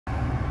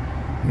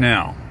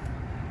Now,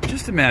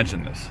 just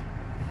imagine this.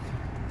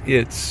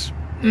 It's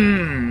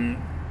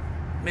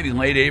maybe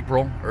late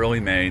April, early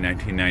May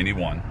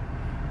 1991,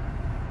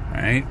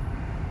 right?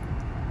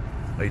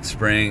 Late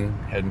spring,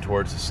 heading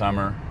towards the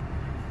summer.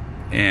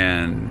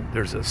 And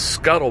there's a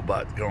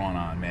scuttlebutt going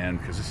on, man,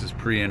 because this is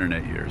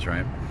pre-internet years,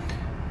 right?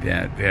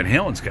 Van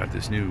Halen's got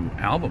this new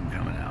album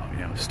coming out, you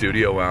know,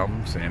 studio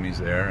album. Sammy's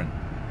there, and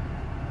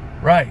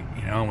right,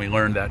 you know, and we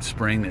learned that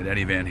spring that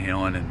Eddie Van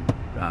Halen and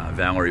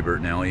Valerie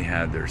Bertinelli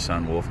had their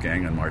son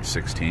Wolfgang on March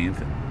 16th.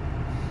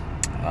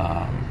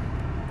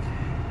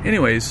 And,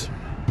 anyways,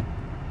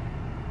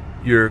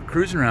 you're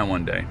cruising around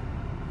one day,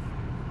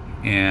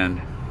 and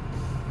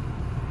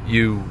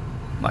you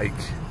like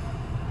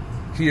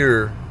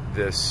hear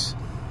this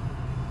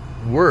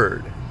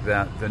word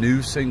that the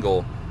new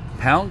single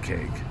Pound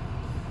Cake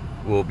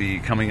will be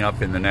coming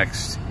up in the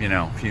next, you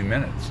know, few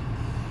minutes.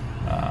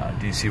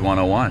 DC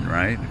 101,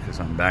 right?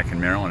 Because I'm back in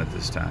Maryland at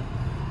this time.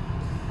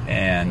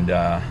 And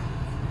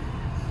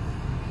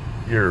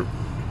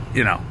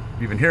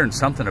you've been hearing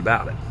something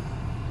about it.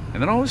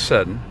 And then all of a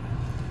sudden,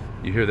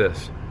 you hear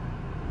this.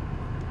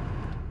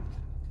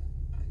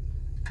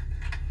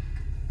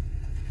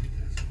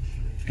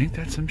 Ain't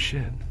that some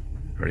shit?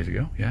 Ready to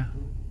go? Yeah.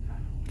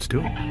 Let's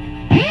do it.